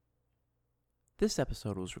This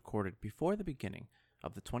episode was recorded before the beginning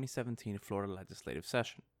of the 2017 Florida legislative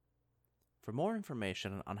session. For more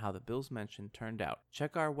information on how the bills mentioned turned out,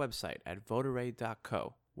 check our website at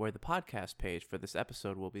voteraid.co, where the podcast page for this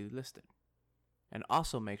episode will be listed. And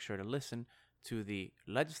also make sure to listen to the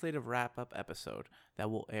legislative wrap-up episode that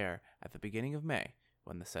will air at the beginning of May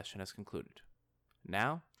when the session has concluded.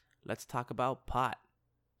 Now, let's talk about pot,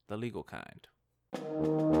 the legal kind.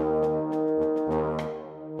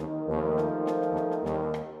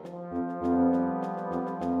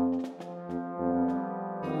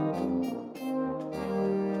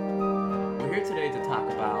 We're here today to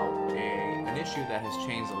talk about an issue that has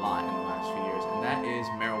changed a lot in the last few years, and that is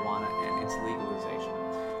marijuana and its legalization.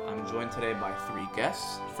 I'm joined today by three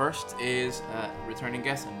guests. First is returning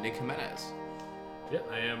guest Nick Jimenez. Yeah,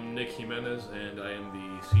 I am Nick Jimenez, and I am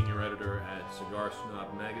the senior editor at Cigar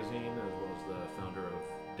Snob Magazine, as well as the founder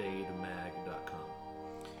of dademag.com.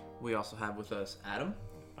 We also have with us Adam.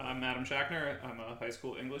 I'm Adam Shackner. I'm a high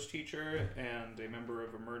school English teacher and a member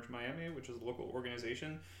of Emerge Miami, which is a local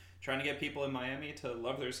organization trying to get people in Miami to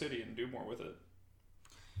love their city and do more with it.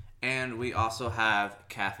 And we also have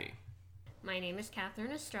Kathy. My name is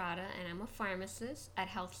Catherine Estrada, and I'm a pharmacist at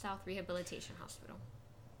Health South Rehabilitation Hospital.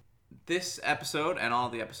 This episode and all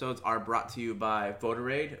the episodes are brought to you by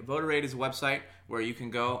VoterAid. VoterAid is a website where you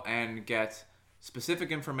can go and get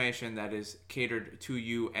specific information that is catered to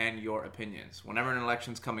you and your opinions. Whenever an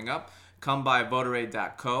election's coming up, come by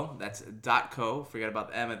voteraid.co. That's .co. Forget about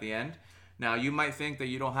the M at the end. Now, you might think that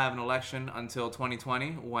you don't have an election until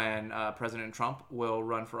 2020 when President Trump will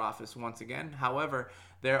run for office once again. However,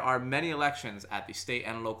 there are many elections at the state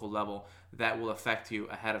and local level that will affect you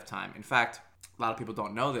ahead of time. In fact, a lot of people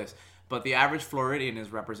don't know this, but the average Floridian is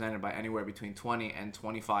represented by anywhere between 20 and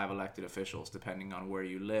 25 elected officials, depending on where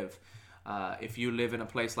you live. If you live in a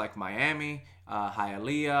place like Miami,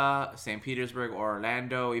 Hialeah, St. Petersburg, or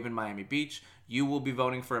Orlando, even Miami Beach, you will be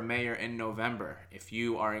voting for a mayor in November. If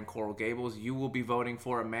you are in Coral Gables, you will be voting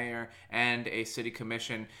for a mayor and a city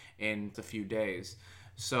commission in a few days.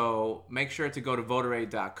 So make sure to go to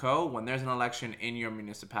voteraid.co. When there's an election in your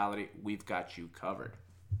municipality, we've got you covered.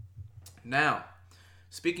 Now,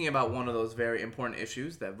 speaking about one of those very important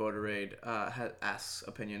issues that VoterAid asks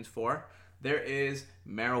opinions for, there is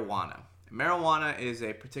marijuana. Marijuana is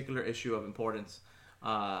a particular issue of importance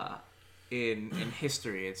in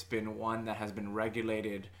history. It's been one that has been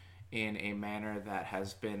regulated in a manner that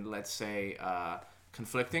has been, let's say,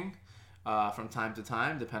 conflicting from time to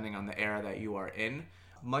time, depending on the era that you are in.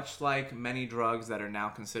 Much like many drugs that are now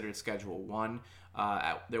considered Schedule 1,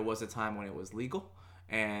 there was a time when it was legal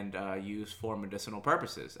and used for medicinal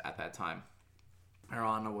purposes at that time.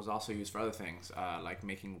 Marijuana was also used for other things, like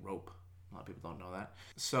making rope. A lot of people don't know that.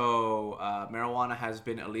 So marijuana has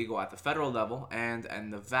been illegal at the federal level and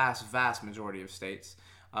the vast majority of states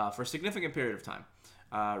for a significant period of time.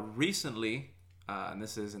 Recently, and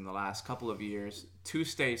this is in the last couple of years, 2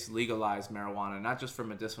 states legalized marijuana, not just for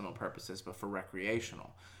medicinal purposes, but for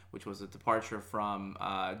recreational, which was a departure from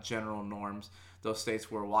general norms. Those states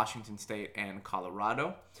were Washington State and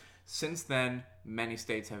Colorado. Since then, many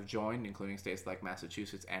states have joined, including states like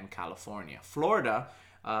Massachusetts and California. Florida,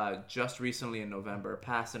 just recently in November,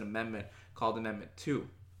 passed an amendment called Amendment 2.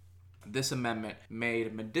 This amendment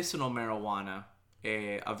made medicinal marijuana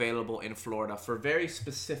available in Florida for very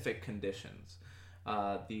specific conditions.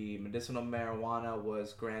 The medicinal marijuana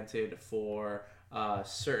was granted for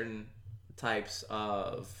certain types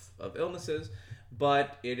of illnesses,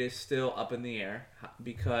 but it is still up in the air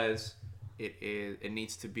because it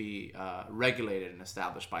needs to be regulated and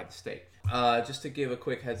established by the state. Just to give a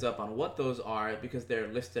quick heads up on what those are, because they're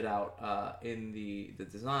listed out in the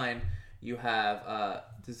design, you have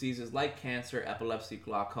diseases like cancer, epilepsy,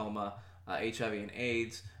 glaucoma, HIV and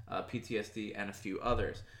AIDS, PTSD, and a few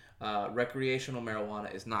others. Recreational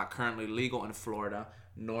marijuana is not currently legal in Florida,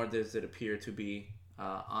 nor does it appear to be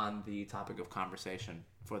on the topic of conversation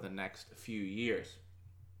for the next few years.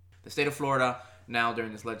 The state of Florida, now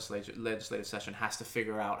during this legislative session, has to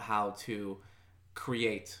figure out how to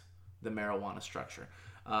create the marijuana structure.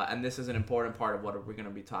 And this is an important part of what we're going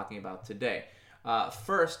to be talking about today.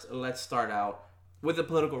 First, let's start out with the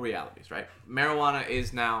political realities, right? Marijuana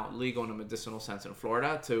is now legal in a medicinal sense in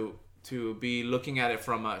Florida. To be looking at it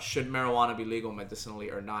from a should marijuana be legal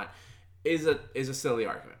medicinally or not is a silly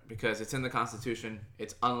argument because it's in the Constitution.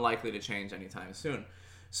 It's unlikely to change anytime soon.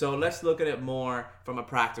 So let's look at it more from a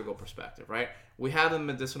practical perspective, right? We have the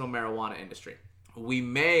medicinal marijuana industry. We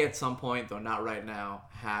may at some point, though not right now,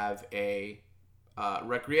 have a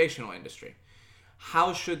recreational industry.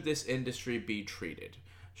 How should this industry be treated?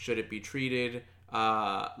 Should it be treated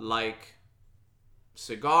like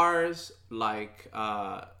cigars, like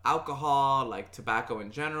alcohol, like tobacco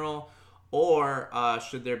in general? Or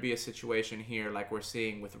should there be a situation here like we're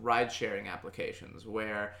seeing with ride-sharing applications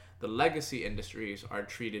where the legacy industries are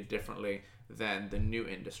treated differently than the new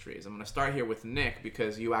industries? I'm going to start here with Nick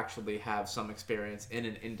because you actually have some experience in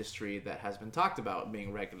an industry that has been talked about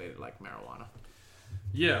being regulated like marijuana.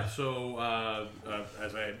 Yeah, so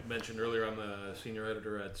as I mentioned earlier, I'm the senior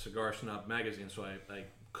editor at Cigar Snob Magazine, so I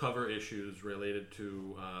cover issues related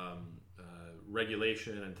to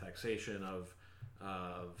regulation and taxation of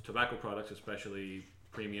tobacco products, especially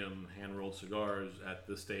premium hand-rolled cigars at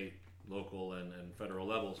the state, local, and federal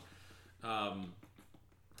levels.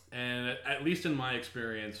 And at least in my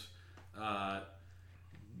experience,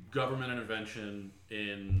 government intervention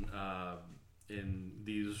in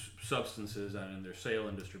these substances and in their sale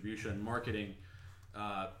and distribution and marketing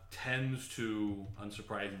tends to,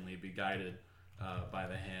 unsurprisingly, be guided by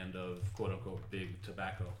the hand of quote-unquote big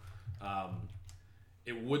tobacco.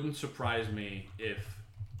 It wouldn't surprise me if,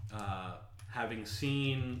 having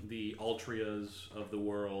seen the Altrias of the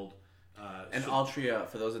world, And Altria,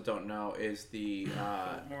 for those that don't know, is the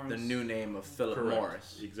new name of Philip correct.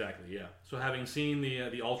 Morris. Exactly, yeah. So having seen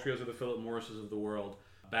the Altrias or the Philip Morrises of the world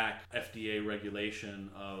back FDA regulation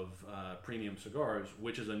of premium cigars,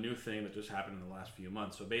 which is a new thing that just happened in the last few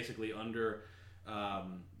months. So basically, under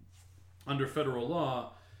federal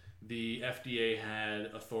law, the FDA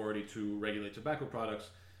had authority to regulate tobacco products.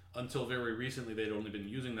 Until very recently, they'd only been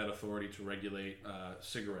using that authority to regulate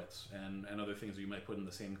cigarettes and other things that you might put in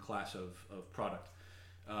the same class of product.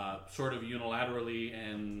 Sort of unilaterally,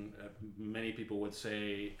 and many people would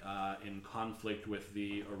say in conflict with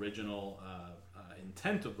the original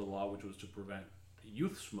intent of the law, which was to prevent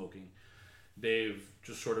youth smoking. They've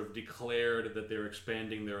just sort of declared that they're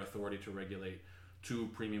expanding their authority to regulate to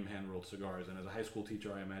premium hand-rolled cigars. And as a high school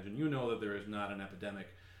teacher, I imagine you know that there is not an epidemic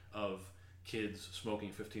of kids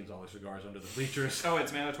smoking $15 cigars under the bleachers. Oh,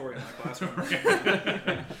 it's mandatory in my classroom.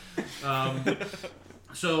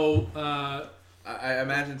 I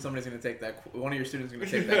imagine somebody's going to take that. One of your students is going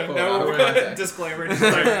to take that quote. No, disclaimer.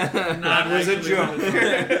 That was a joke.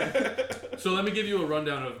 So let me give you a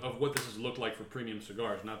rundown of what this has looked like for premium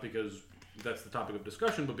cigars. Not because that's the topic of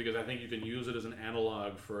discussion, but because I think you can use it as an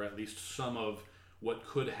analog for at least some of what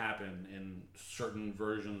could happen in certain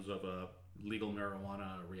versions of a legal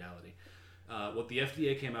marijuana reality. What the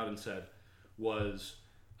FDA came out and said was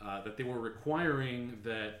that they were requiring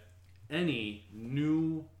that any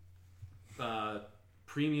new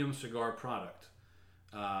premium cigar product,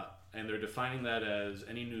 and they're defining that as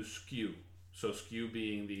any new SKU. So SKU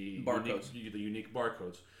being the barcodes, the unique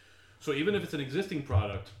barcodes. So even if it's an existing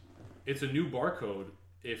product, it's a new barcode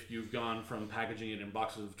if you've gone from packaging it in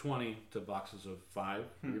boxes of 20 to boxes of 5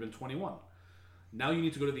 or even 21. Now you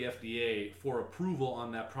need to go to the FDA for approval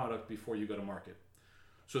on that product before you go to market.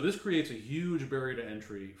 So this creates a huge barrier to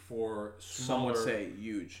entry for smaller... Some would say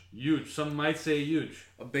huge. Huge. Some might say huge.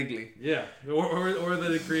 A big league. Yeah. Or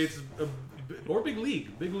that it creates... or big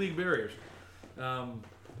league barriers.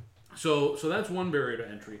 So that's one barrier to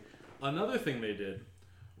entry. Another thing they did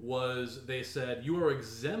was they said you are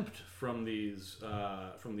exempt from these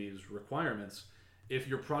requirements if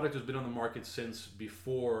your product has been on the market since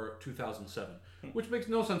before 2007, which makes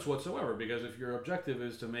no sense whatsoever, because if your objective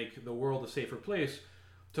is to make the world a safer place,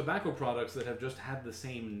 tobacco products that have just had the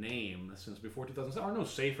same name since before 2007 are no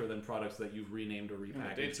safer than products that you've renamed or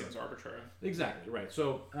repackaged. The date seems arbitrary. Exactly, right.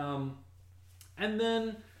 So, and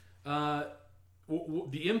then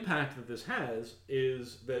the impact that this has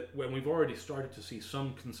is that when we've already started to see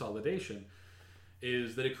some consolidation,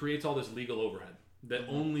 is that it creates all this legal overhead that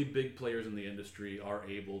only big players in the industry are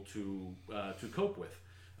able to cope with.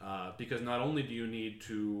 Because not only do you need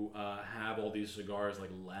to have all these cigars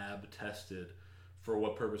like lab tested, for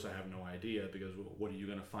what purpose I have no idea, because what are you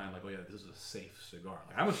going to find? Like, oh yeah, this is a safe cigar.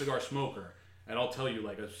 Like, I'm a cigar smoker, and I'll tell you,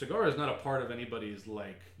 like, a cigar is not a part of anybody's,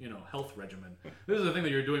 like, health regimen. This is a thing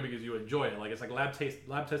that you're doing because you enjoy it. Like, it's like lab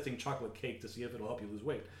testing chocolate cake to see if it'll help you lose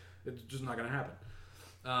weight. It's just not going to happen.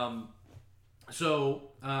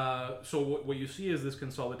 So what you see is this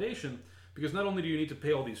consolidation, because not only do you need to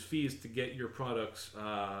pay all these fees to get your products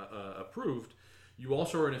approved, you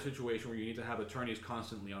also are in a situation where you need to have attorneys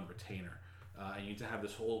constantly on retainer. And you need to have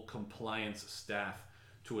this whole compliance staff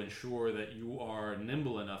to ensure that you are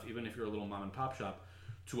nimble enough, even if you're a little mom and pop shop,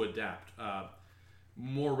 to adapt.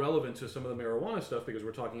 More relevant to some of the marijuana stuff, because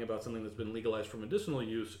we're talking about something that's been legalized for medicinal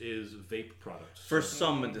use, is vape products. For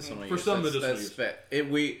some medicinal use. For some medicinal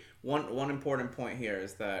use. One important point here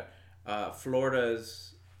is that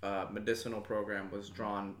Florida's medicinal program was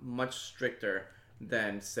drawn much stricter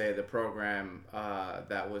than say the program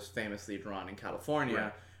that was famously drawn in California,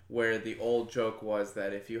 Right. where the old joke was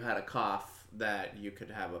that if you had a cough, that you could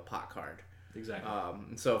have a pot card. Exactly.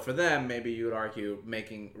 So for them, maybe you would argue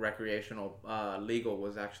making recreational legal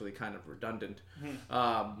was actually kind of redundant.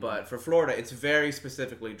 But for Florida, it's very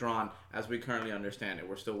specifically drawn as we currently understand it.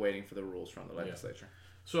 We're still waiting for the rules from the legislature.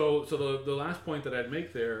 So the last point that I'd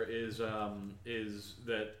make there is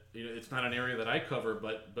that it's not an area that I cover,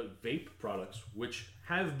 but vape products, which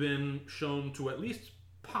have been shown to at least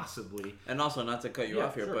possibly. And also, not to cut you Yeah,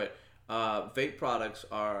 off here, sure. but vape products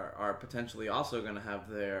are potentially also going to have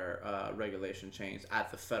their regulation changed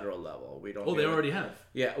at the federal level. We don't. Oh, they already have.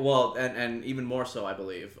 Yeah, well, and even more so, I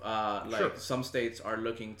believe. Sure. Some states are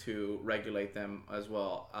looking to regulate them as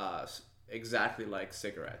well, exactly like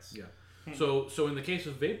cigarettes. Yeah. So in the case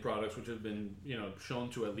of vape products, which have been shown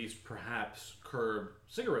to at least perhaps curb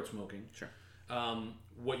cigarette smoking, Sure.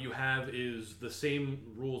 what you have is the same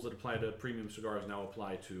rules that apply to premium cigars now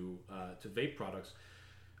apply to vape products.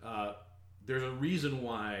 There's a reason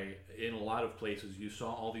why in a lot of places you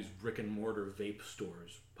saw all these brick and mortar vape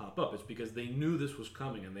stores pop up. It's because they knew this was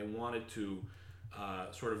coming and they wanted to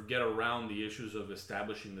sort of get around the issues of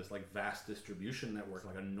establishing this like vast distribution network,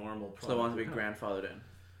 like a normal product. So they want to be grandfathered in.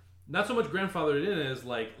 Not so much grandfathered in as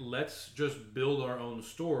like, let's just build our own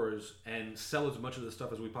stores and sell as much of this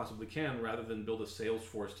stuff as we possibly can, rather than build a sales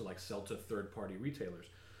force to like sell to third-party retailers.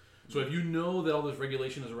 So if you know that all this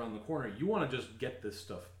regulation is around the corner, you want to just get this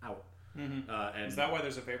stuff out. And Is that why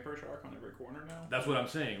there's a Vapor Shark on every corner now? that's what I'm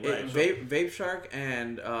saying, right? Vape Shark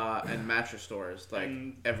and mattress stores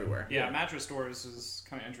everywhere. Yeah, mattress stores is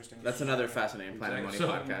kind of interesting. That's another fascinating Planet Exactly.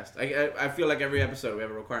 Money podcast. I feel like every episode we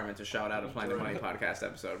have a requirement to shout out a Planet Money podcast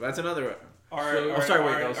episode. But that's another.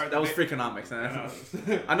 That was Freakonomics.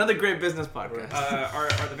 Another great business podcast.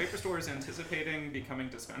 Are the vapor stores anticipating becoming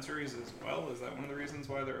dispensaries as well? Is that one of the reasons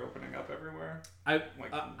why they're opening up everywhere? You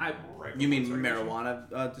Right mean before this regulation?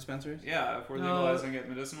 marijuana dispensaries? Yeah, if we're legalizing it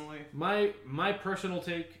medicinally. My personal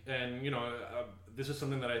take, and this is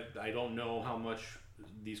something that I don't know how much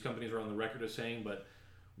these companies are on the record as saying, but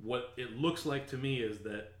what it looks like to me is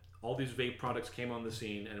that all these vape products came on the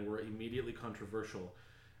scene and were immediately controversial,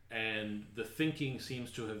 and the thinking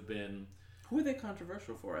seems to have been, Who are they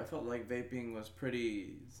controversial for? I felt like vaping was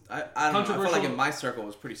pretty. I don't know. I felt like Controversial- in my circle it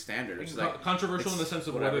was pretty standard. It's like controversial in the sense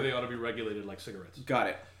of whatever. whether they ought to be regulated like cigarettes. Got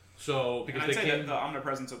it. So because And they I'd say came, that the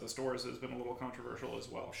omnipresence of the stores has been a little controversial as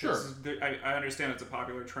well. Sure. I understand it's a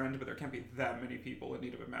popular trend, but there can't be that many people in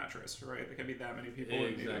need of a mattress, right? There can't be that many people in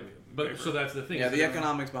need of exactly. But vapor. so that's the thing. Yeah, is the that-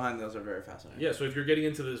 economics behind those are very fascinating. Yeah, so if you're getting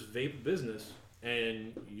into this vape business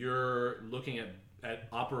and you're looking at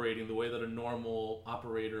operating the way that a normal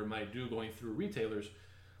operator might do going through retailers,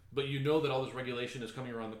 but you know that all this regulation is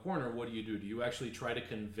coming around the corner, what do? Do you actually try to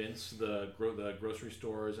convince the grocery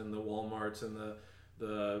stores and the Walmarts and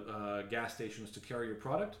the gas stations to carry your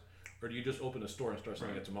product? Or do you just open a store and start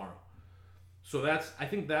selling it tomorrow? So I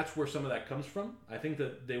think that's where some of that comes from. I think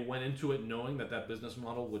that they went into it knowing that business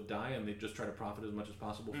model would die, and they just try to profit as much as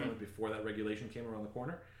possible from it before that regulation came around the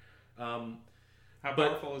corner. How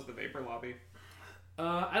powerful is the vapor lobby?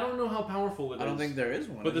 I don't know how powerful it is. I don't think there is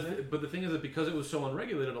one. But is there? the thing is that because it was so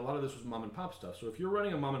unregulated, a lot of this was mom and pop stuff. So if you're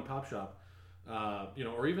running a mom and pop shop,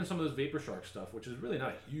 or even some of this Vapor Shark stuff, which is really not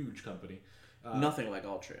a huge company. Nothing like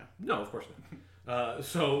Altria. No, of course not.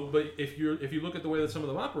 But if you look at the way that some of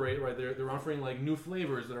them operate, right, they're offering like new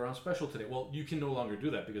flavors that are on special today. Well, you can no longer do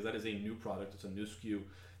that because that is a new product. It's a new SKU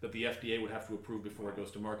that the FDA would have to approve before it goes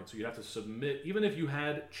to market. So you'd have to submit, even if you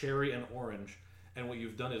had cherry and orange, and what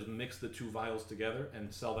you've done is mix the two vials together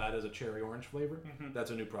and sell that as a cherry orange flavor,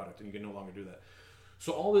 that's a new product, and you can no longer do that.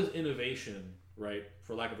 So all this innovation, right,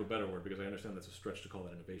 for lack of a better word, because I understand that's a stretch to call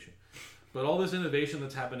it innovation, but all this innovation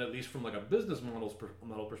that's happened, at least from like a business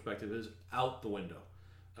model perspective, is out the window.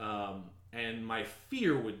 And my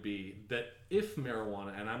fear would be that if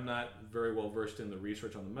marijuana, and I'm not very well versed in the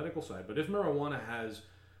research on the medical side, but if marijuana has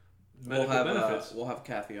medical benefits, we'll have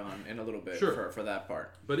Kathy on in a little bit Sure. for that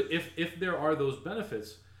part. but if there are those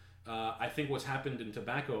benefits, I think what's happened in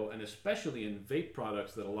tobacco, and especially in vape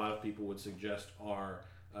products that a lot of people would suggest are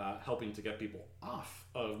helping to get people off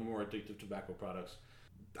of more addictive tobacco products,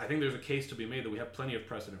 I think there's a case to be made that we have plenty of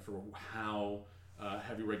precedent for how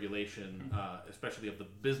heavy regulation, especially of the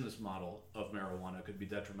business model of marijuana, could be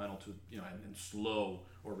detrimental to and slow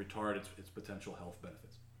or retard its potential health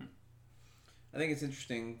benefits. I think it's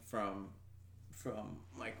interesting from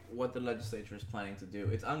like what the legislature is planning to do.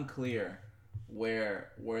 It's unclear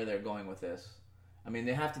where they're going with this. I mean,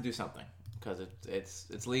 they have to do something because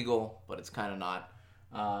it's legal, but it's kind of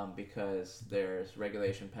not because there's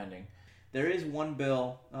regulation pending. There is one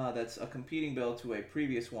bill that's a competing bill to a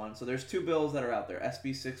previous one. So there's two bills that are out there,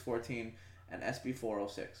 SB 614 and SB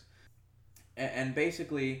 406. And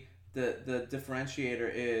basically, the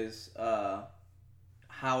differentiator is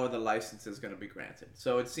how are the licenses going to be granted.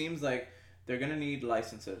 So it seems like they're going to need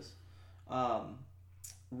licenses.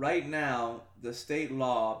 Right now, the state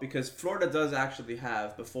law, because Florida does actually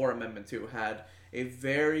have, before Amendment 2, had a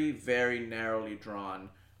very, very narrowly drawn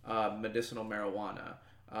medicinal marijuana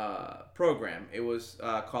program. It was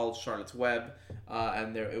called Charlotte's Web,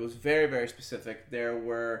 and it was very, very specific. There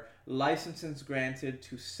were licenses granted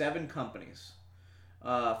to 7 companies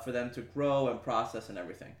for them to grow and process and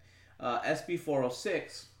everything. SB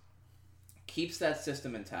 406 keeps that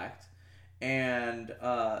system intact and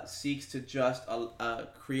seeks to just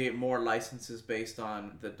create more licenses based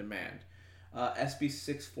on the demand. SB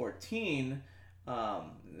 614,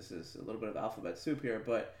 this is a little bit of alphabet soup here,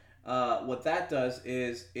 but what that does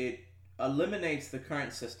is it eliminates the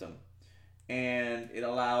current system and it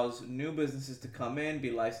allows new businesses to come in, be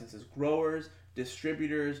licensed as growers,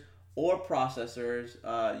 distributors, or processors.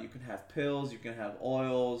 You can have pills, you can have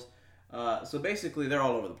oils. So basically, they're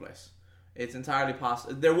all over the place. It's entirely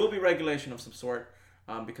possible. There will be regulation of some sort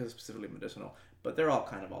because it's specifically medicinal, but they're all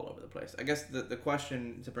kind of all over the place. I guess the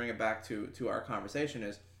question, to bring it back to our conversation,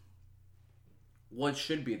 is what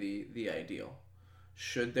should be the ideal?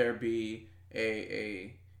 Should there be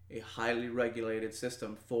a highly regulated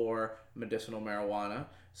system for medicinal marijuana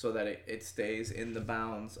so that it stays in the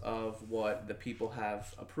bounds of what the people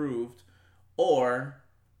have approved? Or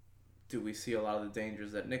do we see a lot of the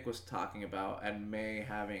dangers that Nick was talking about, and may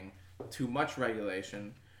having too much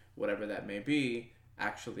regulation, whatever that may be,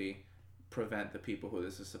 actually prevent the people who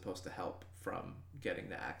this is supposed to help from getting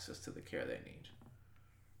the access to the care they need?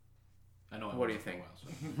 I know. What do you think?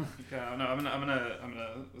 Yeah, no, I'm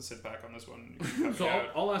gonna sit back on this one. So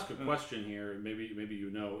I'll ask a question here. Maybe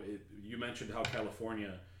you mentioned how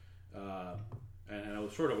California, and I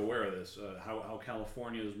was sort of aware of this, how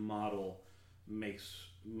California's model makes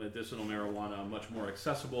medicinal marijuana much more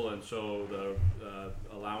accessible, and so the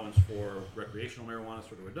allowance for recreational marijuana is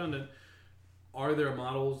sort of redundant. Are there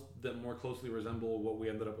models that more closely resemble what we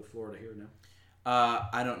ended up with Florida here now?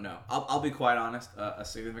 I don't know. I'll be quite honest. A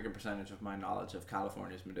significant percentage of my knowledge of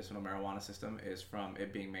California's medicinal marijuana system is from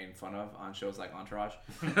it being made fun of on shows like Entourage.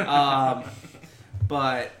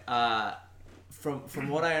 But from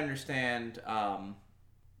what I understand,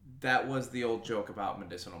 that was the old joke about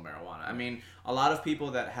medicinal marijuana. I mean, a lot of people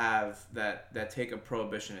that take a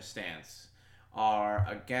prohibitionist stance are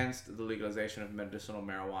against the legalization of medicinal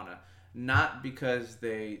marijuana, not because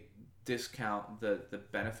they discount the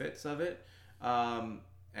benefits of it.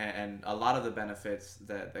 And a lot of the benefits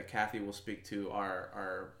that Kathy will speak to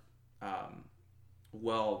are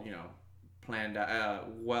well, planned,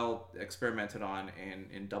 well experimented on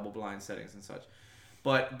in double-blind settings and such.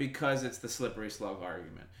 But because it's the slippery slug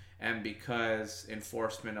argument, and because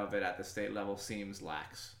enforcement of it at the state level seems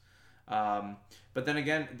lax. But then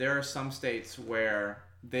again, there are some states where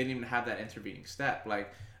they didn't even have that intervening step.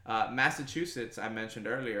 Like Massachusetts, I mentioned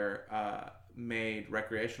earlier, made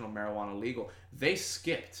recreational marijuana legal. They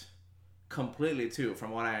skipped completely too,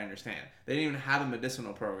 from what I understand. They didn't even have a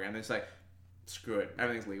medicinal program. It's like, screw it,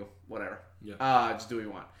 everything's legal, whatever. Yeah. Just do what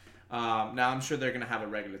you want. Now I'm sure they're going to have a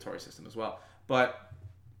regulatory system as well. But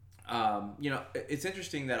it's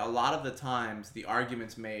interesting that a lot of the times the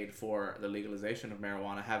arguments made for the legalization of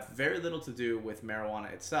marijuana have very little to do with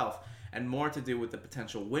marijuana itself and more to do with the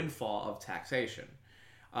potential windfall of taxation.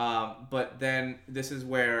 But then this is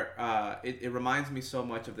where it reminds me so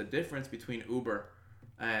much of the difference between Uber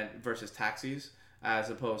versus taxis, as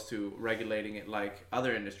opposed to regulating it like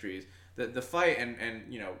other industries. The fight, and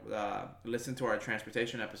listen to our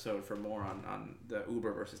transportation episode for more on the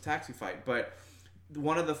Uber versus taxi fight. But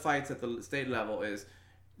one of the fights at the state level is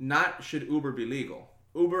not should Uber be legal.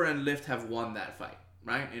 Uber and Lyft have won that fight,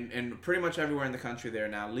 right? And pretty much everywhere in the country they are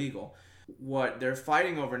now legal. What they're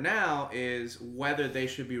fighting over now is whether they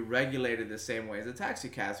should be regulated the same way as the taxi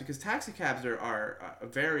cabs, because taxi cabs are a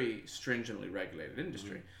very stringently regulated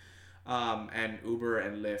industry. And Uber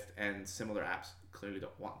and Lyft and similar apps clearly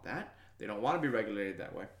don't want that. They don't want to be regulated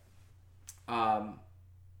that way.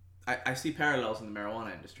 I see parallels in the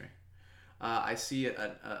marijuana industry. I see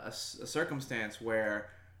a circumstance where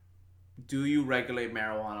do you regulate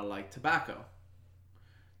marijuana like tobacco?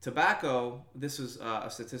 Tobacco, this is a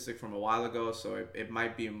statistic from a while ago, so it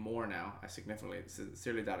might be more now. I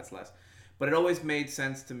sincerely doubt it's less. But it always made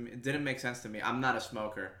sense to me. It didn't make sense to me. I'm not a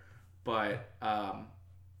smoker, but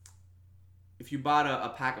if you bought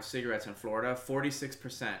a pack of cigarettes in Florida,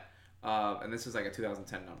 46%, and this is like a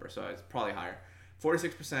 2010 number, so it's probably higher,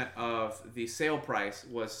 46% of the sale price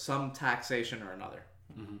was some taxation or another,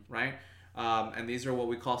 right? And these are what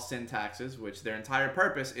we call sin taxes, which their entire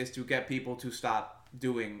purpose is to get people to stop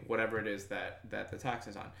doing whatever it is that the tax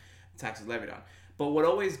is levied on. But what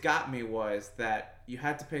always got me was that you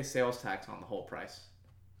had to pay sales tax on the whole price.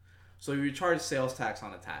 So you charge sales tax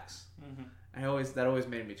on a tax. That always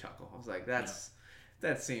made me chuckle. I was like,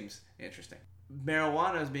 that seems interesting.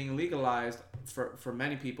 Marijuana is being legalized for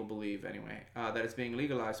many people believe anyway that it's being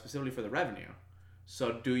legalized specifically for the revenue.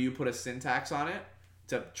 So do you put a sin tax on it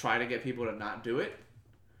to try to get people to not do it,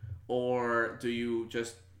 or do you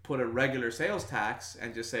just put a regular sales tax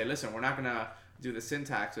and just say, listen, we're not gonna do the sin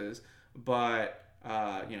taxes, but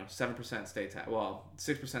 7% state tax,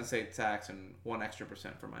 6% state tax and 1% extra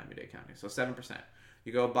for Miami-Dade County, so 7%.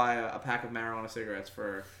 You go buy a pack of marijuana cigarettes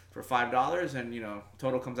for $5, and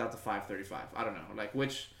total comes out to $5.35. I don't know,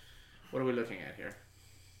 what are we looking at here?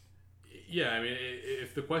 Yeah, I mean,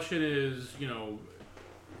 if the question is,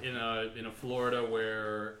 in a Florida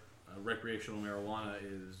where recreational marijuana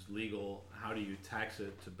is legal, how do you tax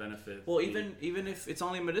it to benefit? Well, even if it's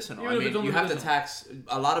only medicinal, you have to tax.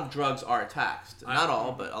 A lot of drugs are taxed, not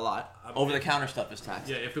all, but a lot. Over-the-counter stuff is taxed.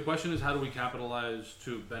 Yeah, if the question is how do we capitalize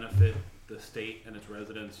to benefit the state and its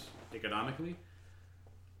residents economically,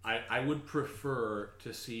 I would prefer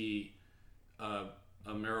to see a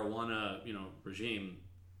marijuana regime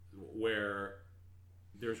where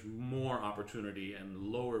there's more opportunity and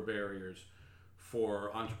lower barriers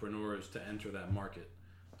for entrepreneurs to enter that market.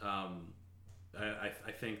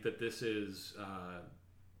 I think that this is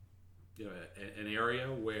an area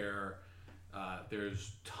where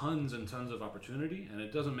there's tons and tons of opportunity, and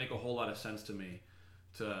it doesn't make a whole lot of sense to me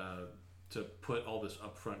to put all this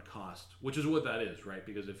upfront cost, which is what that is, right?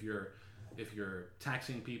 Because if you're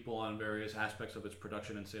taxing people on various aspects of its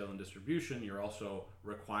production and sale and distribution, you're also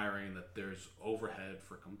requiring that there's overhead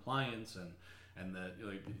for compliance, and that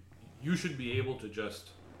you should be able to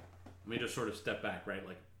just sort of step back, right?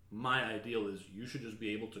 Like, my ideal is you should just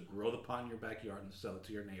be able to grow the pot in your backyard and sell it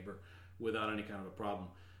to your neighbor without any kind of a problem,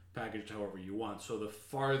 packaged however you want. So the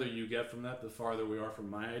farther you get from that, the farther we are from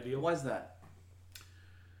my ideal. Why is that?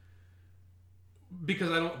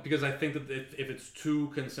 Because I think that if it's two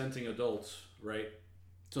consenting adults, right?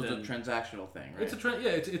 So it's a transactional thing, right?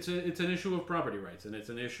 It's an issue of property rights, and it's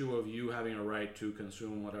an issue of you having a right to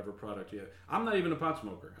consume whatever product you have. I'm not even a pot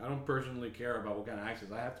smoker. I don't personally care about what kind of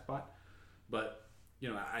access I have to pot, but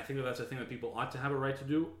I think that's a thing that people ought to have a right to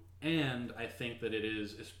do, and I think that it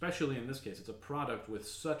is, especially in this case, it's a product with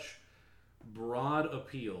such broad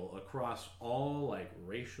appeal across all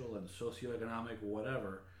racial and socioeconomic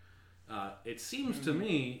whatever. It seems to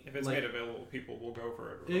me if it's made available, people will go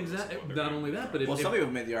for it. Exactly. Not only that, but some people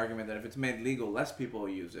have made the argument that if it's made legal, less people will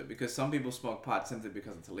use it because some people smoke pot simply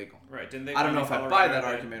because it's illegal. Right? Didn't they? I don't know if I buy that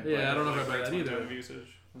argument. Yeah, I don't know if I buy that either.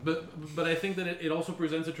 Usage. But I think that it also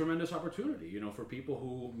presents a tremendous opportunity, for people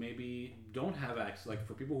who maybe don't have access,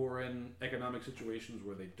 for people who are in economic situations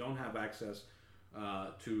where they don't have access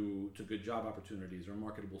to good job opportunities or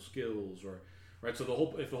marketable skills, right.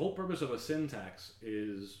 So if the whole purpose of a sin tax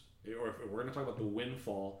is, or if we're going to talk about the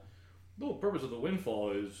windfall, the whole purpose of the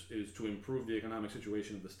windfall is to improve the economic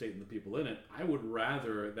situation of the state and the people in it. I would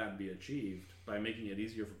rather that be achieved by making it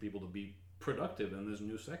easier for people to be productive in this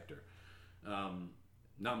new sector,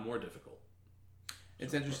 not more difficult.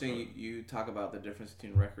 It's interesting you talk about the difference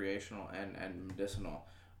between recreational and medicinal.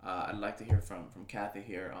 I'd like to hear from Kathy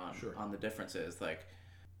here on the differences,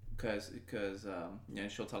 because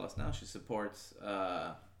she'll tell us now she supports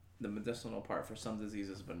the medicinal part for some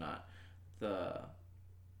diseases, but not the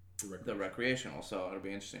recreational. So it'll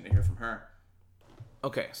be interesting to hear from her.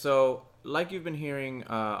 Okay, so like you've been hearing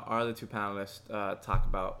our other two panelists talk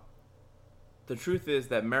about, the truth is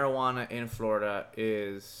that marijuana in Florida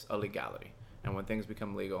is a legality, and when things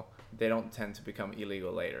become legal, they don't tend to become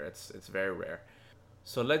illegal later. It's very rare.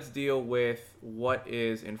 So let's deal with what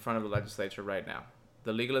is in front of the legislature right now: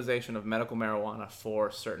 the legalization of medical marijuana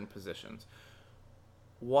for certain positions.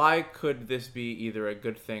 Why could this be either a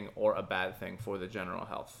good thing or a bad thing for the general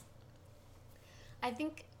health? I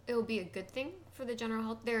think it will be a good thing for the general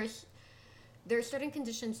health. There are certain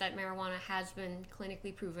conditions that marijuana has been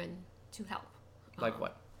clinically proven to help. Like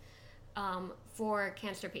what? For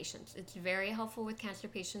cancer patients. It's very helpful with cancer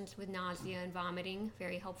patients with nausea and vomiting,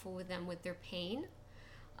 very helpful with them with their pain.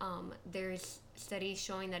 There's studies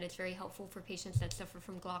showing that it's very helpful for patients that suffer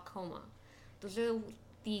from glaucoma. Those are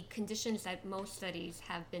the conditions that most studies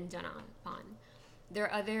have been done on. There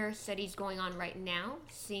are other studies going on right now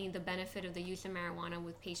seeing the benefit of the use of marijuana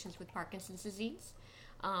with patients with Parkinson's disease.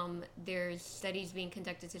 There's studies being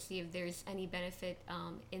conducted to see if there's any benefit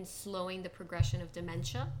in slowing the progression of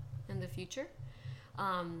dementia in the future.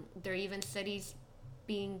 There are even studies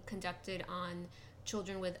being conducted on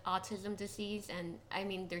children with autism disease, and I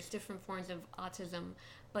mean there's different forms of autism,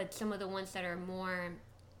 but some of the ones that are more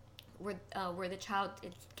where the child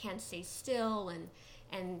can't stay still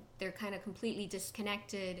and they're kind of completely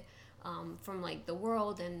disconnected from like the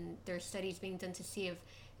world, and there's studies being done to see if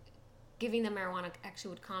giving them marijuana actually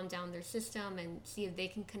would calm down their system and see if they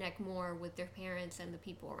can connect more with their parents and the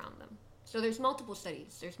people around them. So there's multiple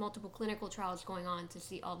studies, there's multiple clinical trials going on to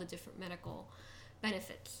see all the different medical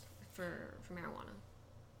benefits for marijuana.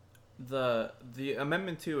 The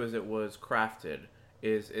Amendment 2, as it was crafted,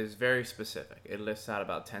 is very specific. It lists out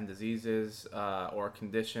about 10 diseases or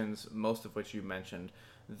conditions, most of which you mentioned,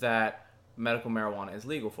 that medical marijuana is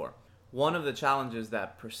legal for. One of the challenges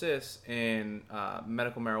that persists in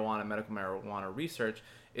medical marijuana research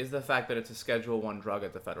is the fact that it's a Schedule I drug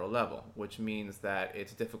at the federal level, which means that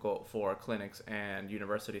it's difficult for clinics and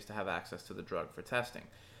universities to have access to the drug for testing.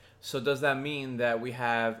 So does that mean that we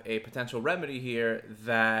have a potential remedy here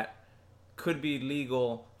that could be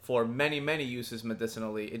legal for many, many uses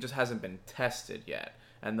medicinally? It just hasn't been tested yet.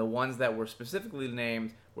 And the ones that were specifically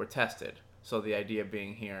named were tested. So the idea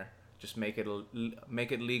being here, just make it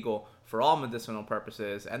legal for all medicinal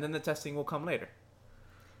purposes, and then the testing will come later.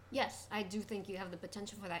 Yes, I do think you have the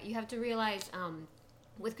potential for that. You have to realize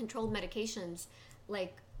with controlled medications,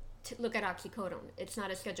 like look at oxycodone. It's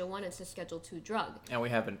not a Schedule I, it's a Schedule II drug. And we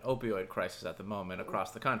have an opioid crisis at the moment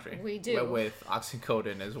across the country. We do. With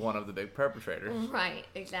oxycodone as one of the big perpetrators. Right,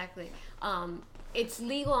 exactly. It's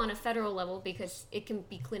legal on a federal level because it can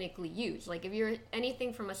be clinically used. Like if you're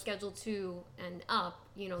anything from a Schedule II and up,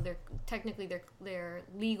 you know, they're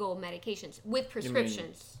legal medications with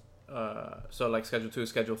prescriptions. So like Schedule 2,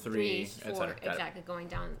 Schedule 3, etc. Exactly, going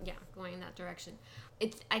in that direction.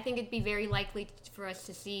 I think it'd be very likely for us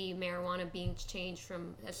to see marijuana being changed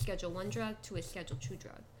from a Schedule I drug to a Schedule II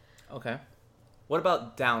drug. Okay. What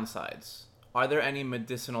about downsides? Are there any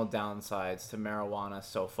medicinal downsides to marijuana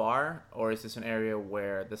so far, or is this an area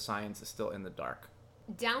where the science is still in the dark?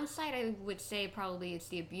 Downside, I would say probably it's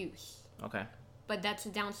the abuse. Okay. But that's a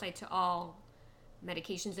downside to all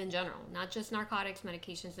medications in general, not just narcotics,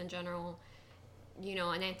 medications in general. You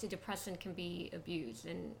know, an antidepressant can be abused,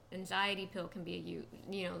 an anxiety pill can be abused.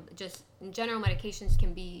 You know, just in general, medications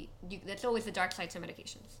can be, that's always the dark side to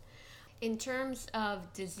medications. In terms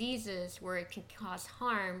of diseases where it can cause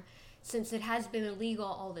harm, since it has been illegal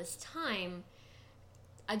all this time,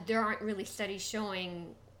 there aren't really studies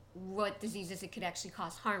showing what diseases it could actually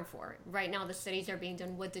cause harm for. Right now, the studies are being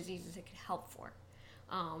done what diseases it could help for.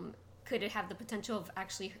 Could it have the potential of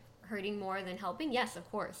actually hurting more than helping? Yes,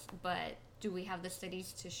 of course. But do we have the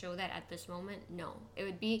studies to show that at this moment? No. It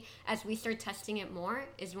would be, as we start testing it more,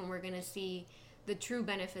 is when we're going to see the true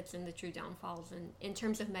benefits and the true downfalls in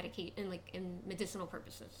terms of in medicinal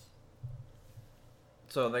purposes.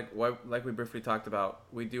 So like we briefly talked about,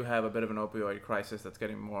 we do have a bit of an opioid crisis that's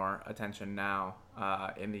getting more attention now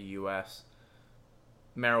in the U.S.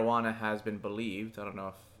 Marijuana has been believed, I don't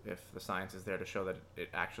know if the science is there to show that it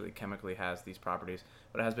actually chemically has these properties,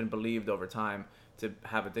 but it has been believed over time to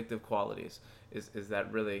have addictive qualities. Is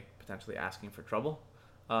that really potentially asking for trouble?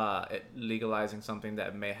 Legalizing something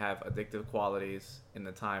that may have addictive qualities in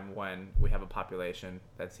the time when we have a population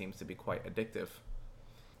that seems to be quite addictive.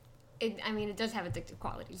 It does have addictive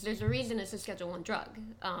qualities. There's a reason it's a Schedule I drug.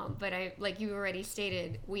 But like you already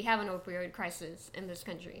stated, we have an opioid crisis in this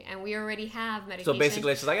country, and we already have medications. So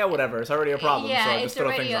basically, it's just like, yeah, whatever. It's already a problem. Yeah, so just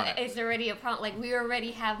throw things on it. It's already a problem. Like we already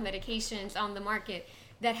have medications on the market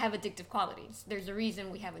that have addictive qualities. There's a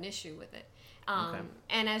reason we have an issue with it. Okay.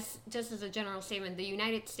 And just as a general statement, the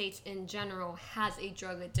United States in general has a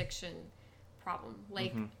drug addiction problem.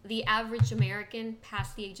 Like the average American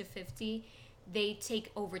past the age of 50, they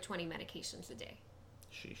take over 20 medications a day.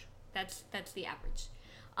 Sheesh. That's the average.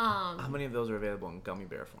 How many of those are available in gummy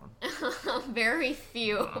bear form? Very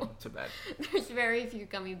few. Oh, too bad. There's very few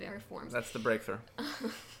gummy bear forms. That's the breakthrough.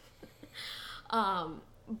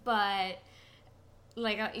 But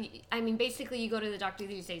basically you go to the doctor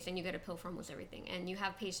these days and you get a pill for almost everything. And you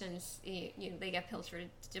have patients, they get pills for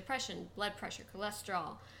depression, blood pressure,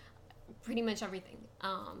 cholesterol, pretty much everything.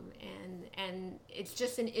 And it's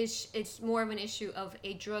just it's more of an issue of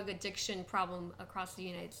a drug addiction problem across the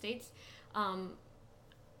United States.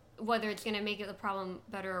 Whether it's going to make it the problem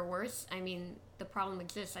better or worse, the problem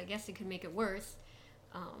exists. I guess it could make it worse.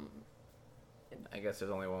 I guess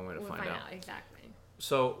there's only one way to find out. Exactly.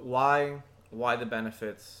 So why the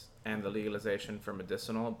benefits and the legalization for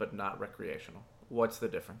medicinal but not recreational? What's the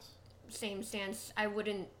difference? same stance. I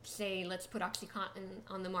wouldn't say let's put OxyContin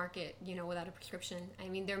on the market, without a prescription. I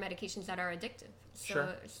mean, there are medications that are addictive.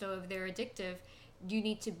 So if they're addictive, you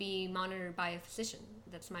need to be monitored by a physician.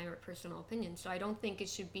 That's my personal opinion. So I don't think it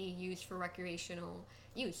should be used for recreational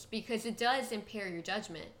use because it does impair your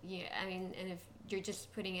judgment. Yeah, I mean, and if you're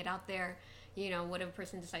just putting it out there, what if a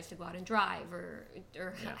person decides to go out and drive or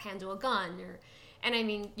handle a gun and I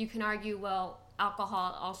mean, you can argue, well,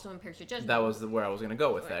 alcohol also impairs your judgment. That was where I was going to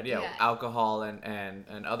go with that. Yeah, alcohol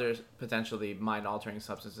and other potentially mind-altering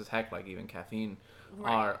substances, heck, like even caffeine,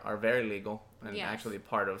 are very legal and actually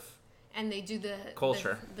part of and they do the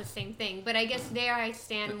culture. The same thing. But I guess there I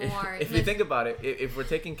stand more. If you think about it, if we're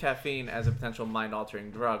taking caffeine as a potential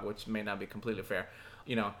mind-altering drug, which may not be completely fair,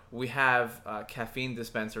 we have caffeine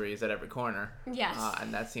dispensaries at every corner. Yes.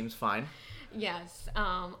 And that seems fine. Yes.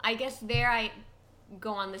 I guess there I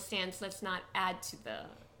go on the stance, let's not add to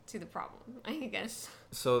the problem, I guess.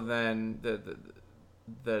 So then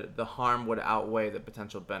the harm would outweigh the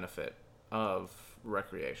potential benefit of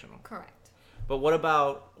recreational. Correct. But what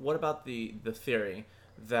about the theory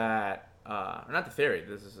that not the theory,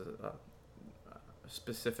 this is a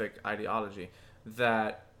specific ideology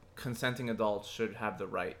that consenting adults should have the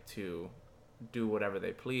right to do whatever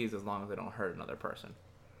they please as long as they don't hurt another person?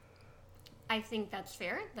 I think that's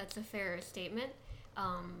fair. That's a fair statement.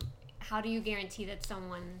 How do you guarantee that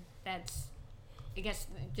someone that's, I guess,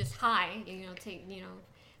 just high,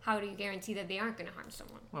 how do you guarantee that they aren't going to harm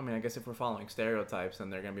someone? Well, I mean, I guess if we're following stereotypes, then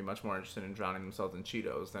they're going to be much more interested in drowning themselves in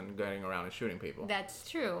Cheetos than going around and shooting people. That's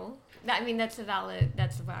true. That's a valid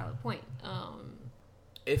point.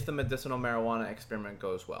 If the medicinal marijuana experiment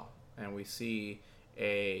goes well, and we see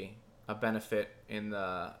a benefit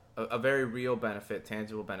a very real benefit,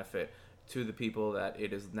 tangible benefit to the people that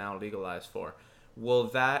it is now legalized for, will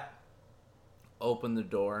that open the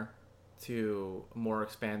door to more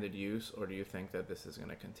expanded use, or do you think that this is going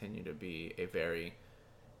to continue to be a very,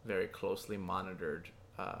 very closely monitored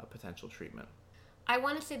potential treatment? I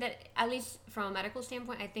want to say that, at least from a medical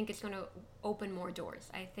standpoint, I think it's going to open more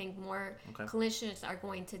doors. I think more clinicians are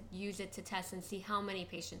going to use it to test and see how many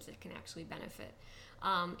patients it can actually benefit.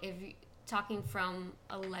 If talking from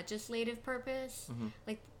a legislative purpose,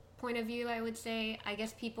 point of view, I would say, I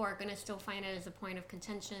guess people are going to still find it as a point of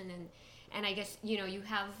contention, and I guess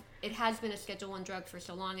it has been a Schedule I drug for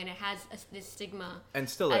so long, and it has this stigma, and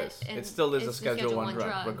still is. It still is a Schedule I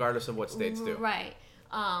drug, regardless of what states do. Right,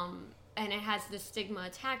 and it has this stigma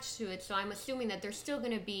attached to it. So I'm assuming that there's still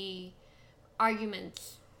going to be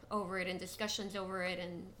arguments over it and discussions over it,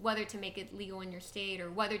 and whether to make it legal in your state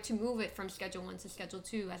or whether to move it from Schedule I to Schedule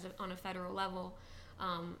II on a federal level.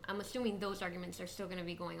 I'm assuming those arguments are still going to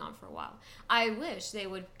be going on for a while. I wish they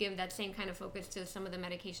would give that same kind of focus to some of the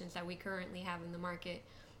medications that we currently have in the market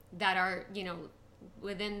that are,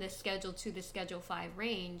 within the Schedule II to Schedule V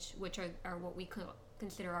range, which are what we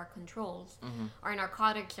consider our controls. Our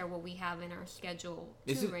narcotics are what we have in our Schedule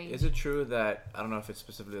II range. Is it true that, I don't know if it's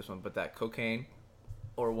specifically this one, but that cocaine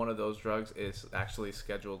or one of those drugs is actually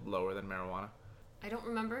scheduled lower than marijuana? I don't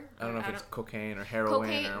remember. I don't know if it's cocaine or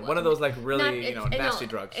heroin or one of those really nasty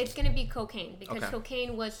drugs. It's going to be cocaine because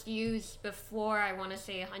cocaine was used before, I want to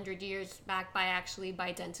say 100 years back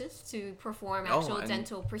by dentists to perform actual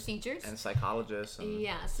dental procedures. And psychologists.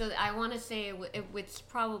 Yeah, so I want to say it's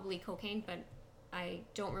probably cocaine, but I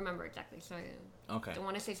don't remember exactly. So I don't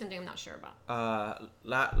want to say something I'm not sure about.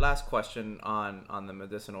 Last question on the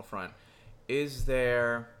medicinal front. Is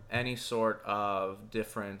there any sort of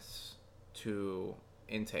difference to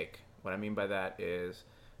intake? What I mean by that is,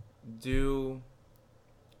 there's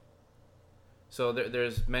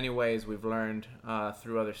many ways we've learned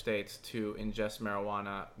through other states to ingest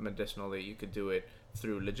marijuana medicinally. You could do it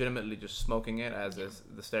through legitimately just smoking it, as is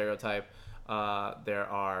the stereotype. There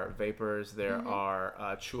are vapors, there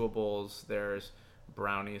are chewables, there's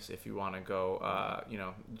brownies if you want to go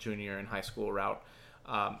junior and high school route.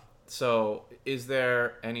 So is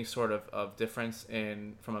there any sort of difference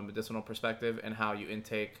from a medicinal perspective in how you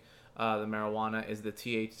intake the marijuana? Is the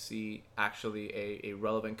THC actually a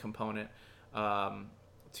relevant component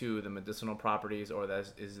to the medicinal properties, or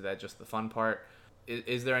is that just the fun part?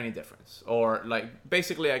 Is there any difference? Or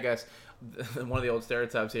basically, I guess one of the old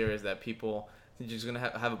stereotypes here is that you're just going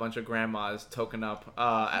to have a bunch of grandmas token up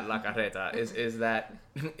at La Carreta. Is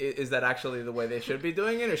that actually the way they should be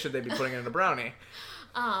doing it, or should they be putting it in a brownie?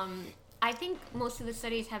 I think most of the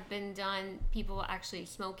studies have been done, people actually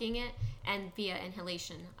smoking it and via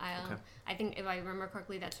inhalation. I think, if I remember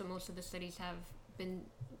correctly, that's what most of the studies have been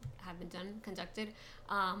conducted.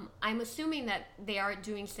 I'm assuming that they are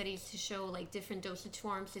doing studies to show different dosage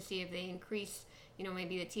forms to see if they increase,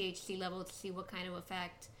 maybe the THC level, to see what kind of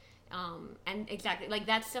effect And exactly, like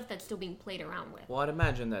that's stuff that's still being played around with. Well, I'd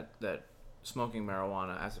imagine that smoking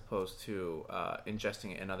marijuana as opposed to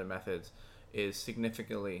ingesting it in other methods is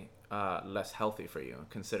significantly less healthy for you,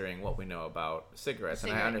 considering what we know about cigarettes.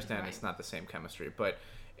 And I understand it's not the same chemistry, but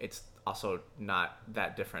it's also not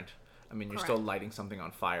that different. I mean, you're still lighting something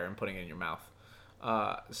on fire and putting it in your mouth.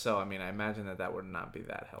 So, I mean, I imagine that would not be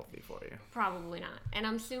that healthy for you. Probably not. And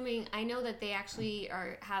I'm assuming, I know that they actually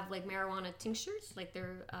have like marijuana tinctures, like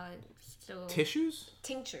they're still... Tissues?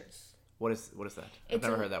 Tinctures. What is that? I've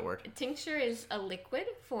never heard that word. Tincture is a liquid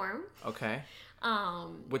form. Okay.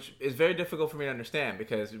 Which is very difficult for me to understand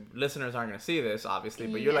because listeners aren't going to see this, obviously,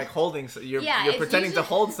 but you're like holding, you're pretending to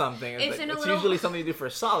hold something. It's usually something you do for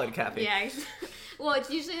a solid, Kathy. Yeah. Well,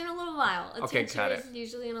 it's usually in a little vial. A okay, tincture got it. is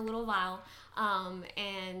usually in a little vial.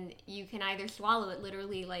 And you can either swallow it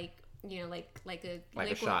literally like a liquid,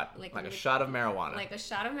 a shot. Like a shot of marijuana. Like a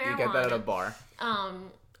shot of marijuana. You get that at a bar.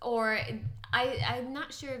 Or I'm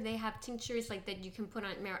not sure if they have tinctures like that you can put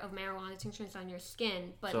on of marijuana tinctures on your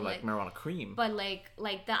skin, but so like marijuana cream. But like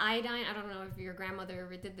the iodine, I don't know if your grandmother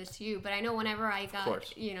ever did this to you, but I know whenever I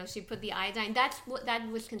got, she put the iodine. That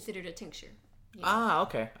was considered a tincture. You know?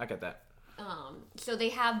 Okay, I get that. So they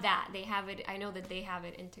have that. They have it. I know that they have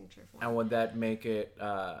it in tincture form. And would that make it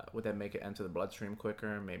enter the bloodstream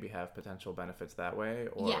quicker and maybe have potential benefits that way?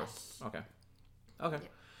 Or yes. Okay. Yeah.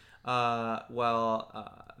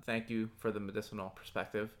 Thank you for the medicinal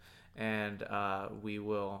perspective, and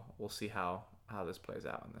we'll see how this plays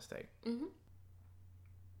out in the state. Mm-hmm.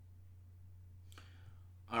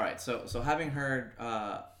 All right. So having heard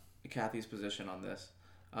Kathy's position on this,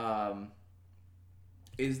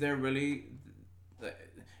 is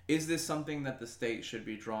this something that the state should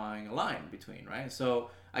be drawing a line between, right? So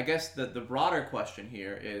I guess the broader question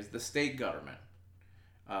here is the state government.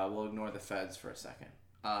 We'll ignore the feds for a second.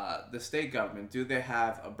 The state government, do they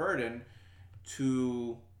have a burden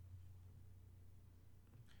to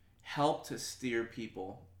help to steer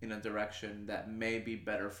people in a direction that may be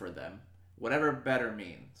better for them, whatever better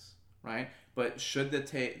means, right? But should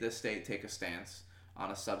the state take a stance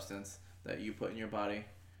on a substance that you put in your body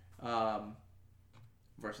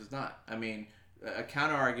versus not? I mean, a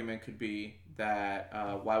counter argument could be that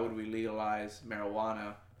why would we legalize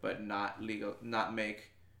marijuana but not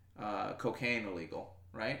make cocaine illegal?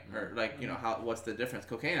 Right? Or what's the difference?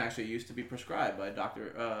 Cocaine actually used to be prescribed by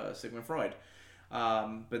Dr. Sigmund Freud.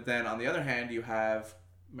 But then on the other hand, you have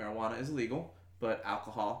marijuana is legal, but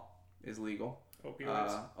alcohol is legal.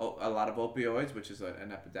 Opioids. A lot of opioids, which is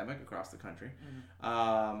an epidemic across the country.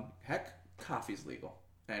 Heck, coffee's legal.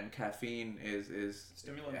 And caffeine is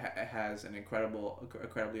stimulant. Has an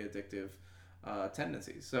incredibly addictive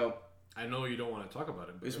tendencies. So I know you don't want to talk about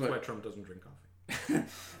it, but that's why Trump doesn't drink coffee.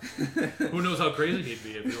 Who knows how crazy he'd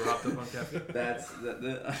be if he were hopped up on caffeine?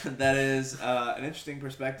 That is an interesting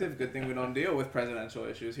perspective. Good thing we don't deal with presidential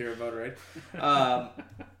issues here at Voter Aid.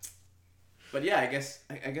 But yeah, I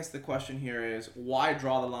guess the question here is why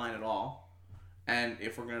draw the line at all? And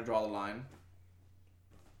if we're going to draw the line,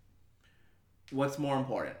 what's more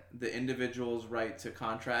important, the individual's right to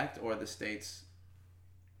contract or the state's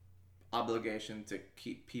obligation to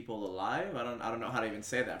keep people alive? I don't know how to even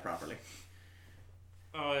say that properly.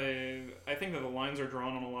 I think that the lines are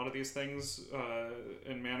drawn on a lot of these things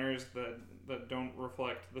in manners that don't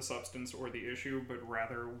reflect the substance or the issue, but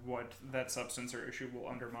rather what that substance or issue will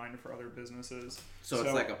undermine for other businesses. So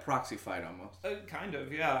it's like a proxy fight almost. Kind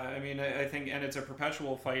of, yeah. I mean, I think, and it's a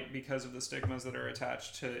perpetual fight because of the stigmas that are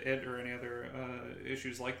attached to it or any other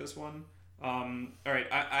issues like this one. All right,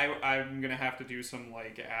 I'm going to have to do some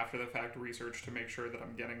after the fact research to make sure that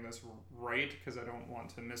I'm getting this right because I don't want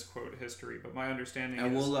to misquote history, but my understanding is...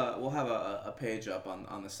 And we'll have a page up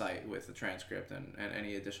on the site with the transcript and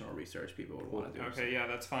any additional research people would want to do. Okay, yeah,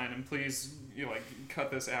 that's fine. And please, cut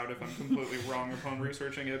this out if I'm completely wrong upon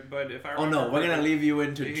researching it, but if I remember... Oh no, we're going to leave you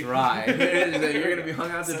in to dry. You're going to be hung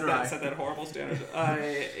out to dry. Set that horrible standard.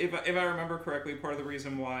 If I remember correctly, part of the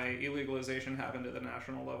reason why illegalization happened at the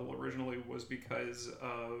national level originally was because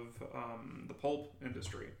of the pulp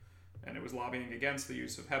industry, and it was lobbying against the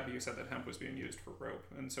use of hemp. You said that hemp was being used for rope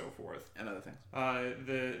and so forth, and other things.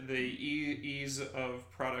 The ease of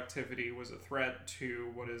productivity was a threat to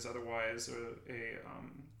what is otherwise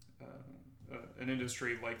an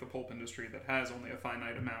industry like the pulp industry that has only a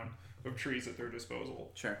finite amount of trees at their disposal.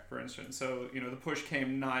 Sure. For instance, so the push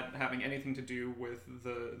came not having anything to do with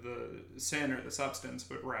the sin or the substance,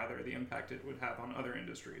 but rather the impact it would have on other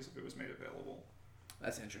industries if it was made available.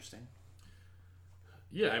 That's interesting.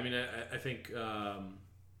 Yeah, I mean, I think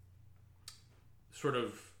sort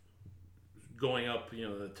of going up,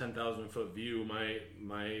 the 10,000 foot view.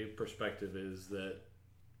 My perspective is that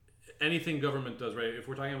anything government does, right? If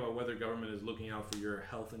we're talking about whether government is looking out for your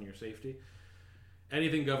health and your safety,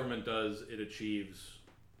 anything government does, it achieves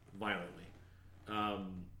violently.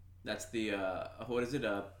 That's the what is it?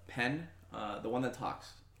 Penn, the one that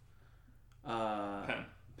talks. Penn.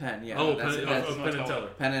 Penn, yeah. Oh, that's, Penn, that's, of Penn and Teller.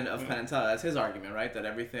 Penn of Penn and Teller. That's his argument, right? That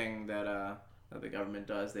everything that the government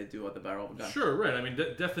does, they do at the barrel of a gun. Sure, right. I mean,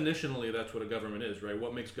 definitionally, that's what a government is, right?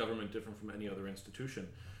 What makes government different from any other institution?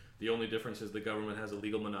 The only difference is the government has a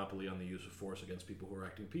legal monopoly on the use of force against people who are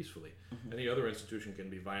acting peacefully. Mm-hmm. Any other institution can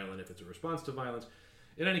be violent if it's a response to violence.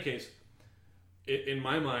 In any case, in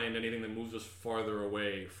my mind, anything that moves us farther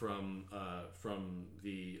away from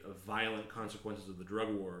the violent consequences of the drug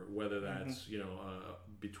war, whether that's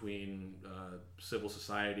between civil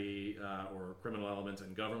society or criminal elements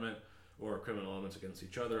and government, or criminal elements against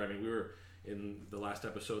each other. I mean, we were in the last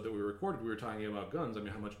episode that we recorded, we were talking about guns. I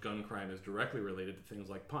mean, how much gun crime is directly related to things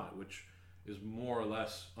like pot, which is more or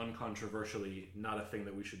less uncontroversially not a thing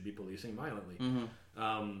that we should be policing violently.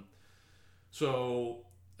 Mm-hmm.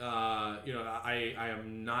 I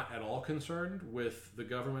am not at all concerned with the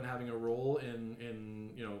government having a role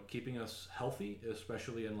in keeping us healthy,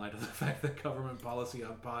 especially in light of the fact that government policy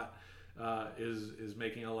on pot is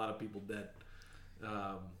making a lot of people dead.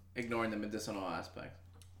 Ignoring the medicinal aspect.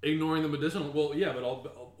 Ignoring the medicinal, well, yeah, but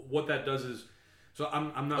what that does is, so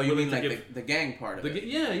I'm not. Oh, you mean to like give, the gang part of it?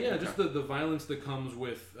 Yeah, okay. Just the violence that comes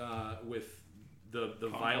with the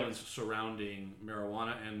violence surrounding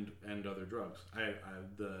marijuana and other drugs.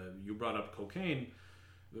 You brought up cocaine.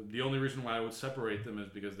 The only reason why I would separate them is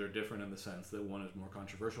because they're different in the sense that one is more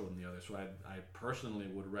controversial than the other. So I personally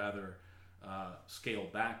would rather scale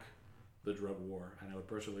back the drug war, and I would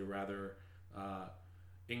personally rather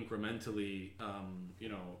incrementally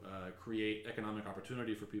create economic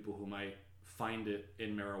opportunity for people who might find it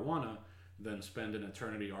in marijuana than spend an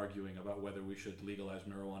eternity arguing about whether we should legalize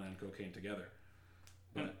marijuana and cocaine together.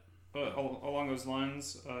 But along those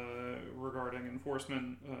lines, regarding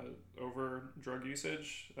enforcement over drug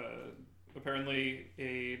usage, apparently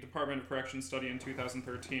a Department of Corrections study in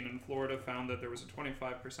 2013 in Florida found that there was a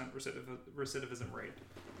 25% recidivism rate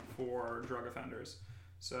for drug offenders.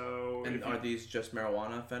 So, and are these just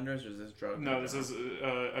marijuana offenders, or is this drug? No, this is.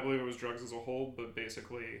 I believe it was drugs as a whole, but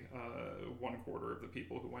basically, 1/4 of the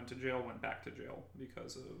people who went to jail went back to jail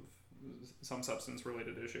because of some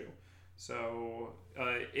substance-related issue. So,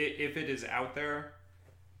 if it is out there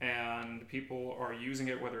and people are using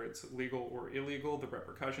it, whether it's legal or illegal, the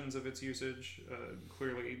repercussions of its usage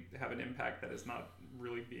clearly have an impact that is not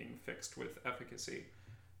really being fixed with efficacy.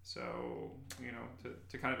 So,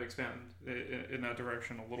 to kind of expand in that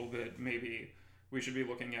direction a little bit, maybe we should be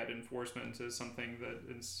looking at enforcement as something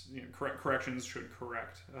that is, corrections should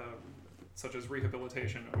correct, such as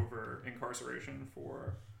rehabilitation over incarceration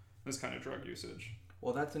for this kind of drug usage.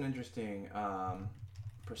 Well, that's an interesting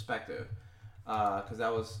perspective, because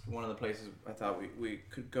that was one of the places I thought we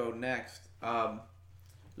could go next.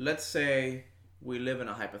 Let's say we live in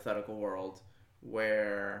a hypothetical world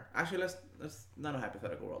where, actually, let's not a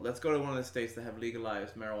hypothetical world. Let's go to one of the states that have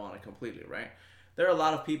legalized marijuana completely, right? There are a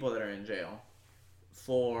lot of people that are in jail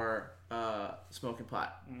for smoking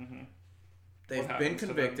pot. Mm-hmm. They've been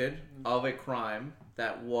convicted of a crime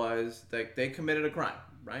that was, like, they committed a crime,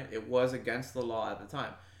 right? It was against the law at the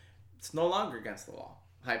time. It's no longer against the law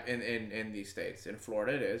in these states. In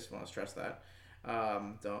Florida, it is. I want to stress that.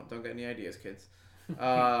 Don't get any ideas, kids.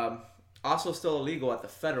 Also still illegal at the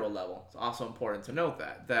federal level. It's also important to note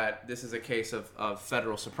that this is a case of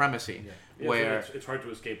federal supremacy, where so it's hard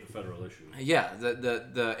to escape the federal issue. Yeah,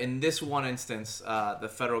 the in this one instance, the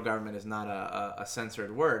federal government is not a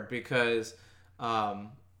censored word because,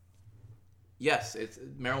 yes,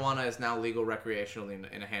 marijuana is now legal recreationally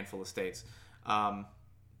in a handful of states,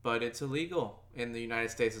 but it's illegal in the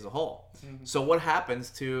United States as a whole. Mm-hmm. So what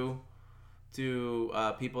happens to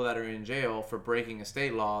people that are in jail for breaking a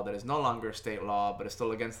state law that is no longer a state law but is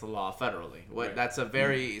still against the law federally? Right. That's a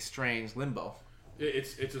very strange limbo.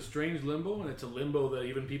 It's a strange limbo, and it's a limbo that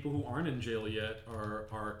even people who aren't in jail yet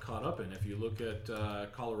are caught up in. If you look at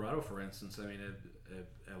Colorado, for instance, I mean,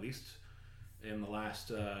 at least in the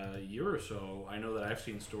last year or so, I know that I've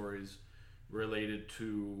seen stories related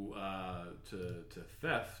to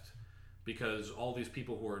theft, because all these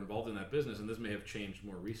people who are involved in that business, and this may have changed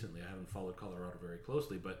more recently, I haven't followed Colorado very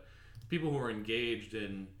closely, but people who are engaged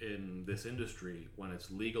in this industry when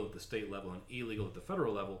it's legal at the state level and illegal at the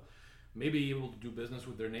federal level may be able to do business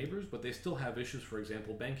with their neighbors, but they still have issues, for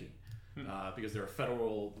example, banking, because there are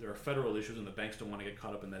federal issues, and the banks don't want to get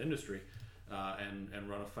caught up in that industry and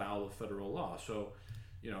run afoul of federal law. So,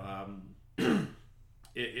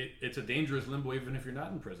 it's a dangerous limbo even if you're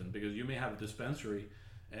not in prison, because you may have a dispensary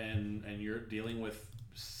and you're dealing with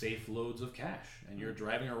safe loads of cash, and you're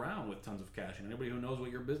driving around with tons of cash, and anybody who knows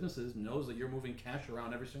what your business is knows that you're moving cash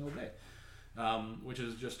around every single day, which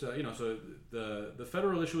is just so the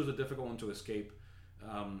federal issue is a difficult one to escape.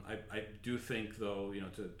 I do think, though,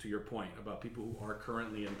 to your point about people who are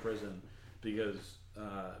currently in prison because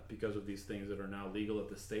of these things that are now legal at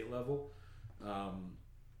the state level,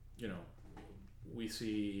 we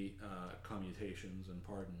see commutations and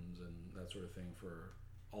pardons and that sort of thing for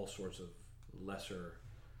all sorts of lesser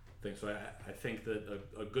things. So I think that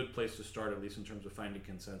a good place to start, at least in terms of finding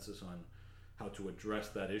consensus on how to address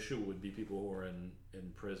that issue, would be people who are in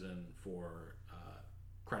prison for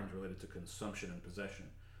crimes related to consumption and possession.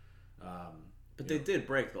 But they did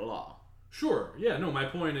break the law. Sure. Yeah. No, my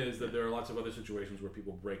point is that there are lots of other situations where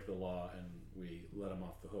people break the law and we let them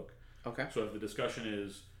off the hook. Okay. So if the discussion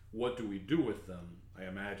is what do we do with them, I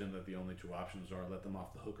imagine that the only two options are let them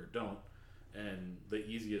off the hook or don't. And the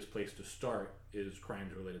easiest place to start is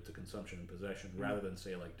crimes related to consumption and possession, rather than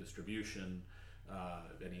say like distribution,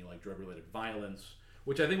 any like drug related violence,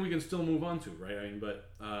 which I think we can still move on to, right? I mean,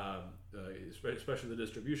 but especially the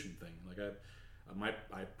distribution thing. Like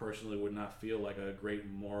I personally would not feel like a great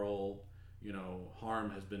moral,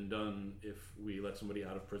 harm has been done if we let somebody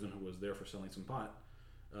out of prison who was there for selling some pot.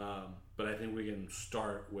 But I think we can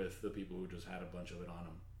start with the people who just had a bunch of it on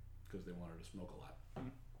them because they wanted to smoke a lot.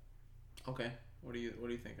 Okay. What do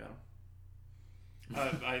you think, Adam?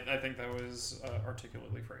 I think that was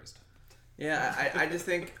articulately phrased. Yeah, I just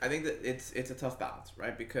think that it's a tough balance,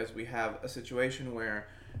 right? Because we have a situation where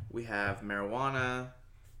we have marijuana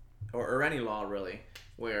or any law really,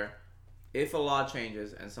 where if a law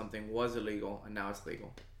changes and something was illegal and now it's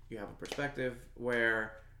legal, you have a perspective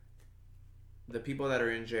where the people that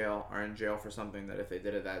are in jail for something that if they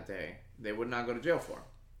did it that day, they would not go to jail for.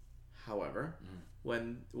 However,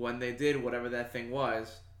 when they did whatever that thing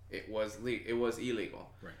was, it was illegal.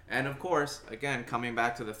 Right. And of course, again, coming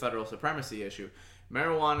back to the federal supremacy issue,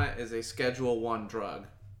 marijuana is a Schedule I drug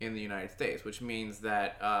in the United States, which means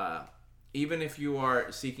that even if you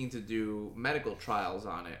are seeking to do medical trials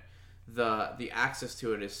on it, the access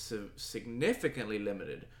to it is significantly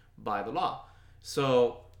limited by the law.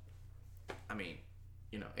 So, I mean,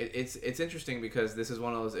 it's interesting because this is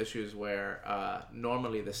one of those issues where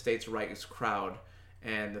normally the states' rights crowd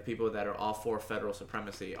and the people that are all for federal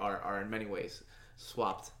supremacy are in many ways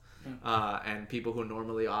swapped. And people who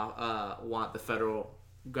normally want the federal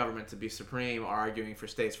government to be supreme are arguing for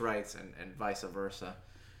states' rights and vice versa.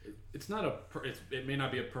 It's not it may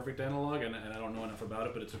not be a perfect analog, and I don't know enough about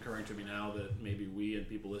it, but it's occurring to me now that maybe we and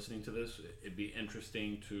people listening to this, it'd be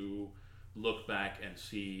interesting to look back and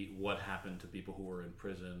see what happened to people who were in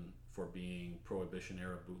prison for being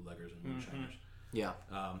Prohibition-era bootleggers and moonshiners. Yeah.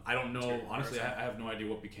 I don't know. Honestly, I have no idea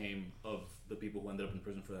what became of the people who ended up in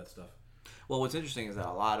prison for that stuff. Well, what's interesting is that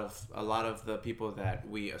a lot of the people that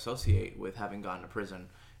we associate with having gone to prison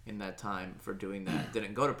in that time for doing that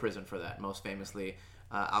didn't go to prison for that. Most famously,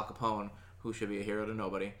 Al Capone, who should be a hero to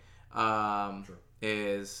nobody, Sure.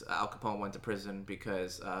 is Al Capone went to prison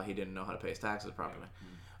because he didn't know how to pay his taxes properly.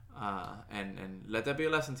 And let that be a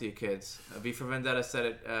lesson to you kids. V for Vendetta said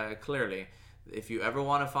it clearly. If you ever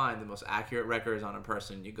want to find the most accurate records on a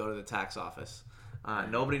person, you go to the tax office.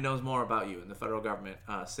 Nobody knows more about you in the federal government,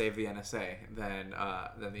 save the NSA, than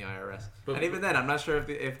the IRS. And even then, I'm not sure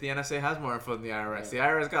if the NSA has more info than the IRS. The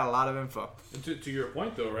IRS got a lot of info. And to your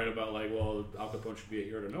point, though, right, about like, well, Al Capone should be a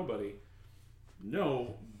hero to nobody.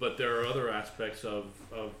 No, but there are other aspects of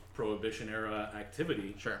Prohibition-era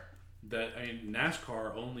activity. Sure. That, I mean,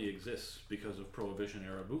 NASCAR only exists because of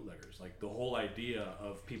Prohibition-era bootleggers. Like, the whole idea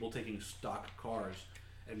of people taking stock cars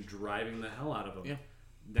and driving the hell out of them. Yeah.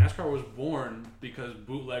 NASCAR was born because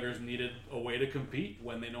bootleggers needed a way to compete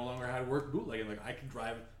when they no longer had work bootlegging. Like, I could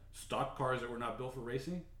drive stock cars that were not built for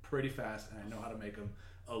racing pretty fast, and I know how to make them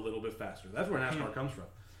a little bit faster. That's where NASCAR comes from.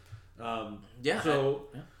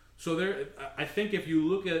 So there, I think if you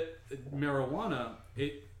look at marijuana,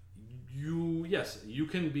 you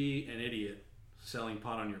can be an idiot selling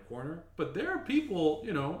pot on your corner, but there are people,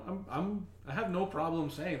 I have no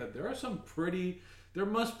problem saying that there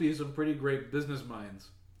must be some pretty great business minds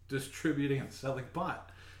distributing and selling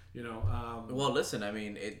pot, Well, listen, I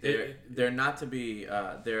mean, they're not to be,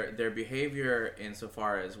 their behavior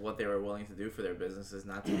insofar as what they were willing to do for their business is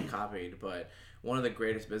not to be copied, but one of the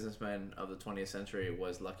greatest businessmen of the 20th century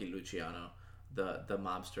was Lucky Luciano, the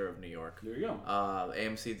mobster of New York. There you go.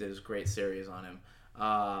 AMC did this great series on him.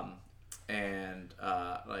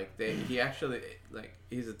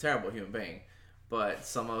 He's a terrible human being, but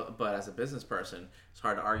as a business person, it's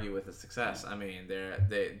hard to argue with his success. I mean,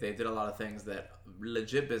 they did a lot of things that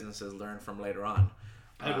legit businesses learned from later on.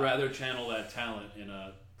 I'd rather channel that talent in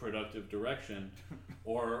a productive direction,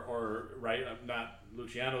 or right, not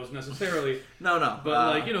Luciano's necessarily. No, but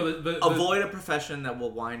like the avoid a profession that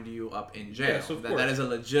will wind you up in jail. Yes, of that course. is a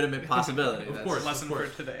legitimate possibility. Of course, lesson for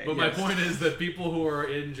today. But my point is that people who are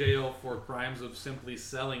in jail for crimes of simply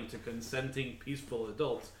selling to consenting, peaceful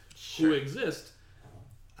adults who exist,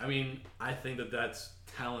 I mean, I think that that's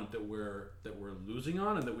talent that we're losing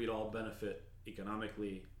on, and that we'd all benefit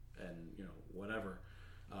economically and whatever.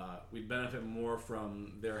 We'd benefit more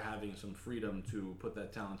from their having some freedom to put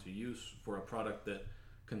that talent to use for a product that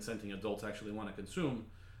consenting adults actually want to consume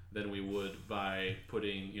than we would by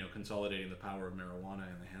putting, consolidating the power of marijuana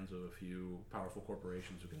in the hands of a few powerful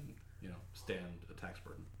corporations who can, stand a tax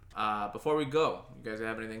burden. Before we go, you guys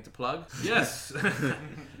have anything to plug? Yes.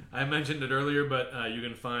 I mentioned it earlier, but you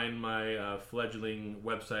can find my fledgling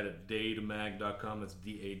website at dademag.com. That's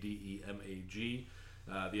DADEMAG.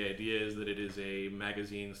 The idea is that it is a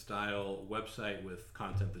magazine-style website with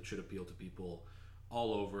content that should appeal to people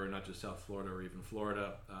all over, not just South Florida or even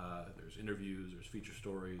Florida. There's interviews, there's feature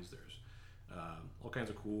stories, there's all kinds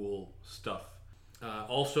of cool stuff.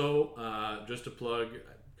 Also, just to plug,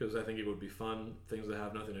 because I think it would be fun, things that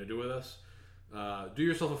have nothing to do with us, do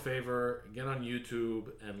yourself a favor, get on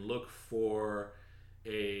YouTube and look for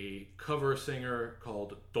a cover singer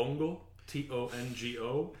called Tongo,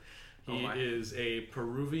 Tongo. He is a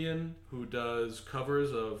Peruvian who does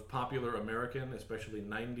covers of popular American, especially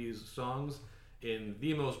 90s songs in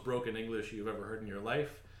the most broken English you've ever heard in your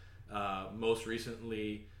life. Most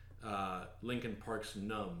recently, Linkin Park's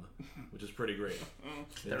Numb, which is pretty great.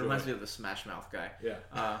 That reminds me of the Smash Mouth guy.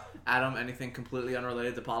 Yeah. Adam, anything completely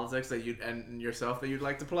unrelated to politics that you and yourself that you'd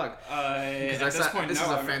like to plug? At this point, this is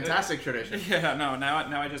a fantastic tradition. Yeah, no.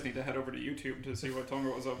 Now I just need to head over to YouTube to see what Tonga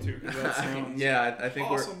was up to. 'Cause that sounds I think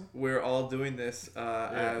awesome. we're all doing this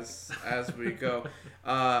as we go.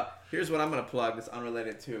 Here's what I'm gonna plug that's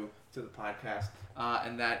unrelated to the podcast,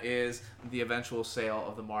 and that is the eventual sale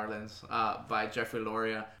of the Marlins by Jeffrey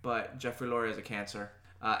Loria. But Jeffrey Loria is a cancer.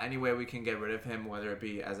 Any way we can get rid of him, whether it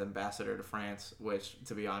be as ambassador to France, which,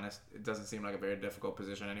 to be honest, it doesn't seem like a very difficult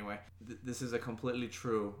position anyway. This is a completely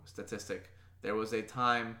true statistic. There was a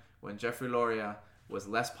time when Jeffrey Loria was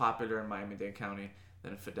less popular in Miami-Dade County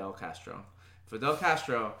than Fidel Castro. Fidel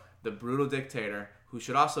Castro, the brutal dictator, who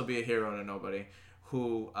should also be a hero to nobody,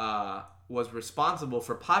 who was responsible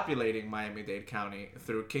for populating Miami-Dade County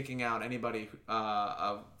through kicking out anybody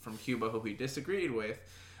from Cuba who he disagreed with,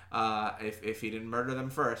 if he didn't murder them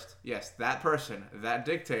first. Yes, that person, that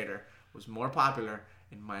dictator, was more popular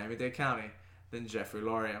in Miami-Dade County than Jeffrey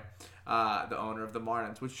Loria, the owner of the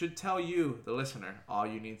Marlins, which should tell you, the listener, all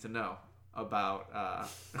you need to know about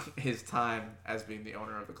his time as being the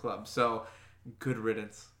owner of the club. So, good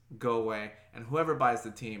riddance. Go away. And whoever buys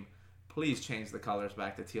the team, please change the colors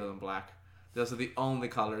back to teal and black. Those are the only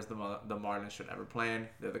colors the Marlins should ever play in.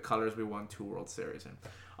 They're the colors we won 2 World Series in.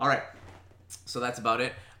 All right. So that's about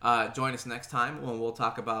it. Join us next time when we'll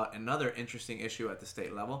talk about another interesting issue at the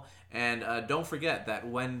state level. And don't forget that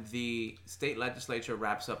when the state legislature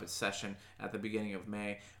wraps up its session at the beginning of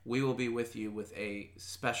May, we will be with you with a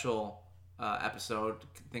special episode.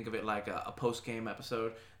 Think of it like a post-game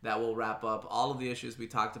episode that will wrap up all of the issues we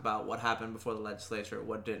talked about, what happened before the legislature,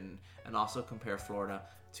 what didn't, and also compare Florida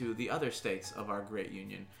to the other states of our great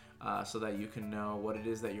union, so that you can know what it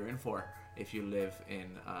is that you're in for if you live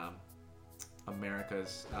in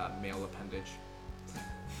America's male appendage.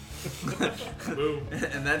 Boom.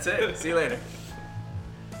 And that's it. See you later.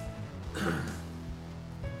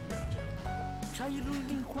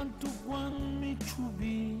 Childhood quanto me to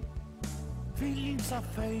be. Feelings are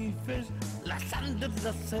faces, las under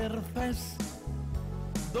the surface.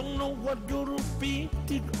 Don't know what you're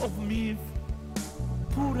repeating of me.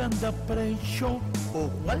 Put under pressure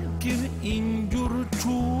or walking in your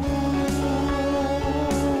shoes.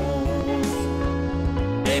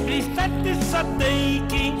 Every step is a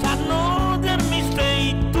taking another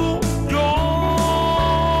mistake.